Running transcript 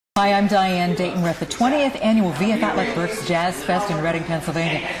Hi, I'm Diane Dayton. We're at the 20th Annual VF Outlet Berks Jazz Fest in Reading,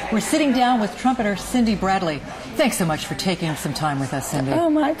 Pennsylvania. We're sitting down with trumpeter Cindy Bradley. Thanks so much for taking some time with us, Cindy.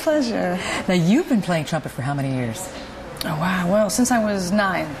 Oh, my pleasure. Now, you've been playing trumpet for how many years? Oh, wow. Well, since I was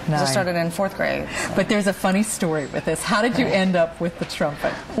 9. I started in 4th grade. But there's a funny story with this. How did you end up with the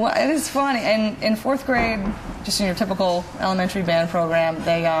trumpet? Well, it is funny. In 4th grade, just in your typical elementary band program,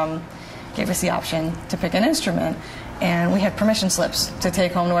 they gave us the option to pick an instrument. And we had permission slips to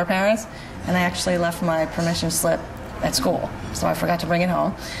take home to our parents. And I actually left my permission slip at school, so I forgot to bring it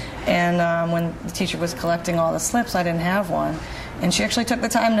home. And when the teacher was collecting all the slips, I didn't have one. And she actually took the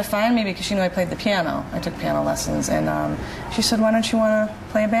time to find me because she knew I played the piano. I took piano lessons. And she said, "Why don't you want to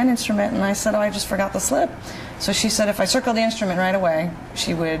play a band instrument?" And I said, "Oh, I just forgot the slip." So she said if I circled the instrument right away,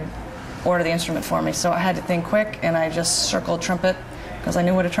 she would order the instrument for me. So I had to think quick, and I just circled trumpet because I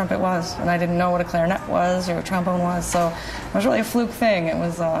knew what a trumpet was, and I didn't know what a clarinet was or a trombone was. So it was really a fluke thing. It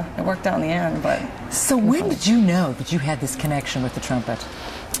was it worked out in the end. But so when did you know that you had this connection with the trumpet?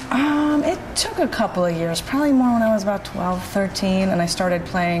 It took a couple of years, probably more when I was about 12, 13, and I started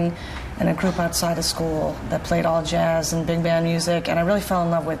playing in a group outside of school that played all jazz and big band music, and I really fell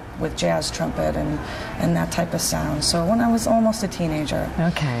in love with jazz trumpet and that type of sound. So when I was almost a teenager.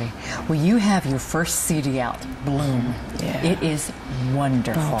 Okay. Well, you have your first CD out, Bloom. Yeah. It is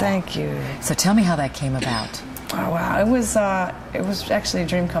wonderful. Oh, thank you. So tell me how that came about. Oh, wow. It was actually a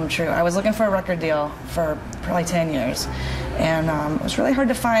dream come true. I was looking for a record deal for probably 10 years. And it was really hard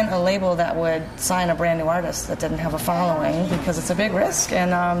to find a label that would sign a brand new artist that didn't have a following because it's a big risk.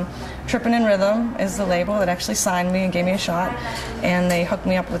 And Trippin' in Rhythm is the label that actually signed me and gave me a shot. And they hooked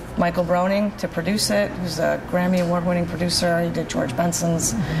me up with Michael Broning to produce it, who's a Grammy Award-winning producer. He did George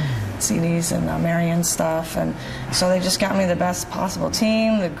Benson's CDs and Marian's stuff. And so they just got me the best possible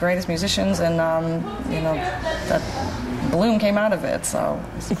team, the greatest musicians, and, you know, that Bloom came out of it, so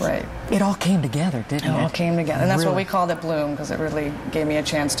it's great. It all came together, didn't it? It all came together, and that's what we called it, Bloom, because it really gave me a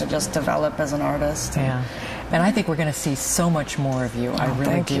chance to just develop as an artist. Yeah, and I think we're going to see so much more of you. I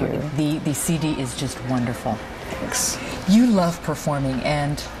really do. The CD is just wonderful. Thanks. You love performing,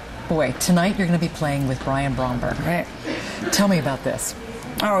 and boy, tonight you're going to be playing with Brian Bromberg. Right. Tell me about this.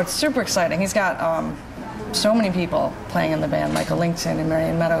 Oh, it's super exciting. He's got so many people playing in the band, Michael Linton and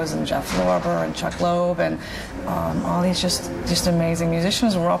Marion Meadows and Jeff Lorber and Chuck Loeb and all these just amazing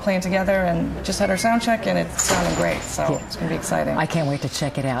musicians. We're all playing together and just had our sound check and it's sounding great, so it's going to be exciting. I can't wait to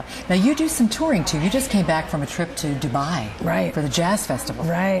check it out. Now you do some touring too. You just came back from a trip to Dubai for the Jazz Festival.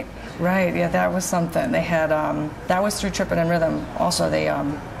 Right, yeah, that was something. They had, that was through Trippin' in Rhythm. Also, they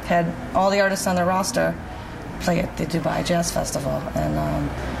had all the artists on their roster play at the Dubai Jazz Festival, and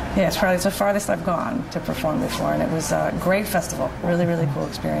yeah, it's probably the farthest I've gone to perform before, and it was a great festival. Really, really cool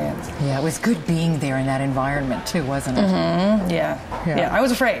experience. Yeah, it was good being there in that environment too, wasn't it? Mm-hmm. Yeah. I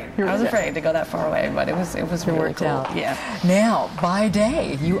was afraid. I was afraid to go that far away, but it was really cool. Out. Yeah. Now, by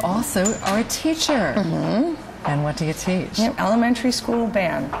day, you also are a teacher. Mm-hmm. And what do you teach? Yep, elementary school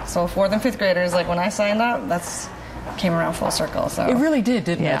band. So 4th and 5th graders, like when I signed up, came around full circle. So it really did,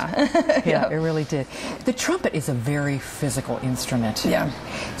 didn't it? Yeah, it really did. The trumpet is a very physical instrument. Yeah.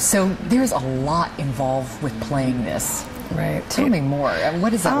 So there's a lot involved with playing this. Right. Tell me more.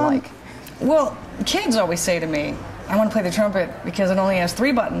 What is that like? Well, kids always say to me, "I want to play the trumpet because it only has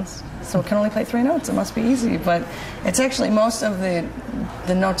 3 buttons, so it can only play 3 notes. It must be easy." But it's actually most of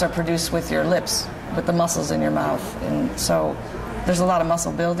the notes are produced with your lips, with the muscles in your mouth, and so there's a lot of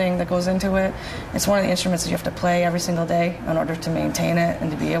muscle building that goes into it. It's one of the instruments that you have to play every single day in order to maintain it and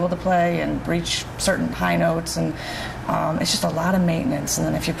to be able to play and reach certain high notes. And it's just a lot of maintenance. And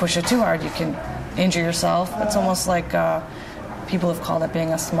then if you push it too hard, you can injure yourself. It's almost like people have called it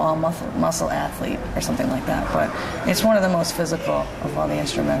being a small muscle athlete or something like that. But it's one of the most physical of all the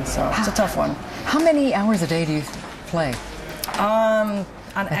instruments, so it's a tough one. How many hours a day do you play?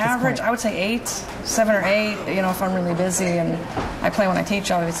 On average, I would say 7 or 8, you know, if I'm really busy. And I play when I teach,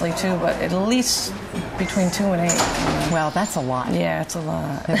 obviously, too, but at least between 2 and 8. Well, that's a lot. Yeah, it's a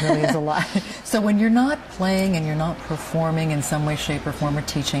lot. It really is a lot. So when you're not playing and you're not performing in some way, shape, or form, or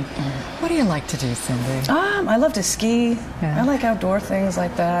teaching, what do you like to do, Cindy? I love to ski. Yeah. I like outdoor things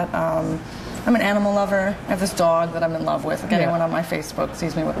like that. I'm an animal lover. I have this dog that I'm in love with. Like anyone on my Facebook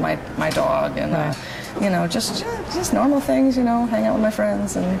sees me with my dog, and you know, just normal things. You know, hang out with my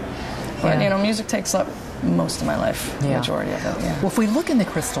friends, but you know, music takes up most of my life, the majority of it. Yeah. Well, if we look in the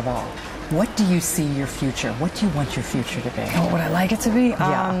crystal ball, what do you see your future? What do you want your future to be? What would I like it to be?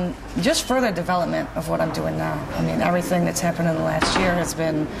 Just further development of what I'm doing now. I mean, everything that's happened in the last year has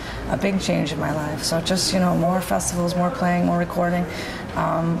been a big change in my life. So just, you know, more festivals, more playing, more recording.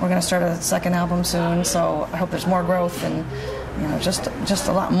 We're going to start a second album soon, so I hope there's more growth and you know, just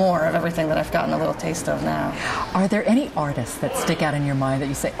a lot more of everything that I've gotten a little taste of now. Are there any artists that stick out in your mind that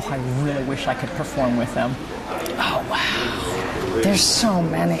you say, oh, I really wish I could perform with them? Oh, wow. There's so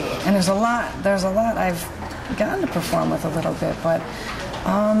many. And there's a lot I've gotten to perform with a little bit, but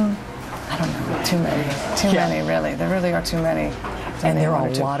I don't know, too many, really. There really are too many. And there are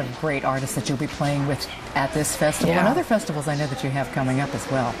a lot of great artists that you'll be playing with at this festival and other festivals I know that you have coming up as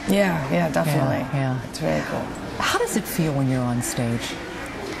well. Yeah, definitely. Yeah. It's very cool. How does it feel when you're on stage?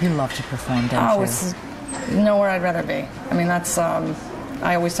 You love to perform, don't you? It's nowhere I'd rather be. I mean, that's,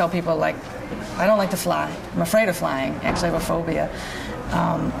 I always tell people, like, I don't like to fly. I'm afraid of flying. Actually, I have a phobia.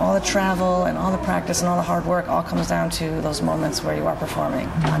 All the travel and all the practice and all the hard work all comes down to those moments where you are performing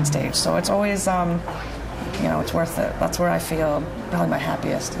on stage. So it's always, you know, it's worth it. That's where I feel probably my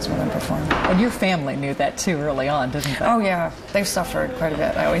happiest, is when I'm performing. And your family knew that too early on, didn't they? Oh yeah, they've suffered quite a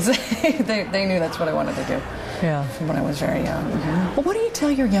bit. I always say they knew that's what I wanted to do. Yeah. From when I was very young. Mm-hmm. Well, what do you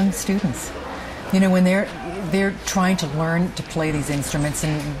tell your young students? You know, when they're trying to learn to play these instruments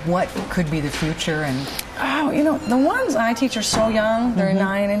and what could be the future and... Oh, you know, the ones I teach are so young. They're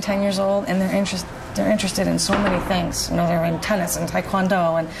 9 and 10 years old, and they're interested in so many things. You know, they're in tennis and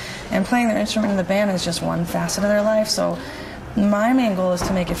taekwondo, and playing their instrument in the band is just one facet of their life. So my main goal is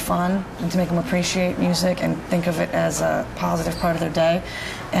to make it fun and to make them appreciate music and think of it as a positive part of their day.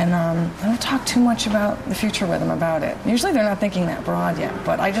 And I don't talk too much about the future with them about it. Usually they're not thinking that broad yet,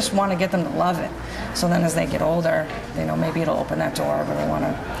 but I just want to get them to love it. So then as they get older, you know, maybe it'll open that door, but I want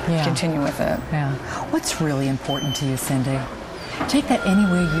to continue with it. Yeah. What's really important to you, Cindy? Take that any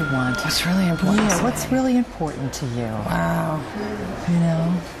way you want. What's really important? Yeah, what's really important to you? Wow. You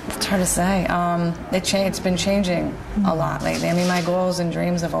know? It's hard to say. It's been changing a lot lately. I mean, my goals and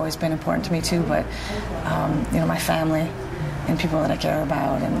dreams have always been important to me too, but, you know, my family and people that I care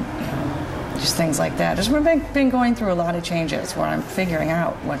about and, you know, just things like that. Just we've been going through a lot of changes where I'm figuring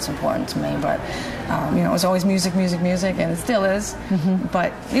out what's important to me, but, you know, it was always music, and it still is.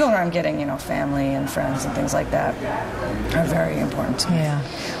 But the older I'm getting, you know, family and friends and things like that are very important to me. Yeah.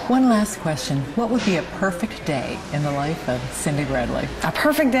 One last question. What would be a perfect day in the life of Cindy Bradley? A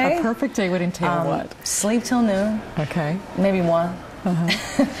perfect day? A perfect day would entail what? Sleep till noon. Okay. Maybe 1.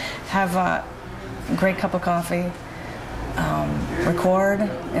 Have a great cup of coffee. Record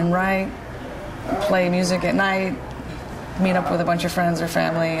and write. Play music at night. Meet up with a bunch of friends or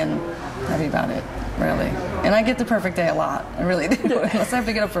family, and that'd be about it, really. And I get the perfect day a lot. I really do. Unless I have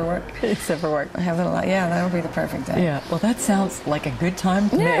to get up for work. Except for work. I have it a lot. Yeah, that would be the perfect day. Yeah. Well, that sounds like a good time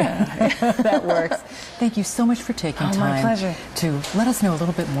to me. That works. Thank you so much for taking time my pleasure. to let us know a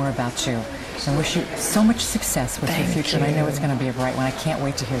little bit more about you. I wish you so much success with your future. And I know it's going to be a bright one. I can't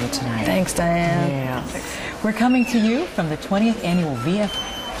wait to hear it tonight. Thanks, Diane. Yeah. We're coming to you from the 20th Annual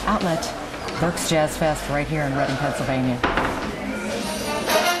VF Outlet Berks Jazz Fest right here in Reading, Pennsylvania.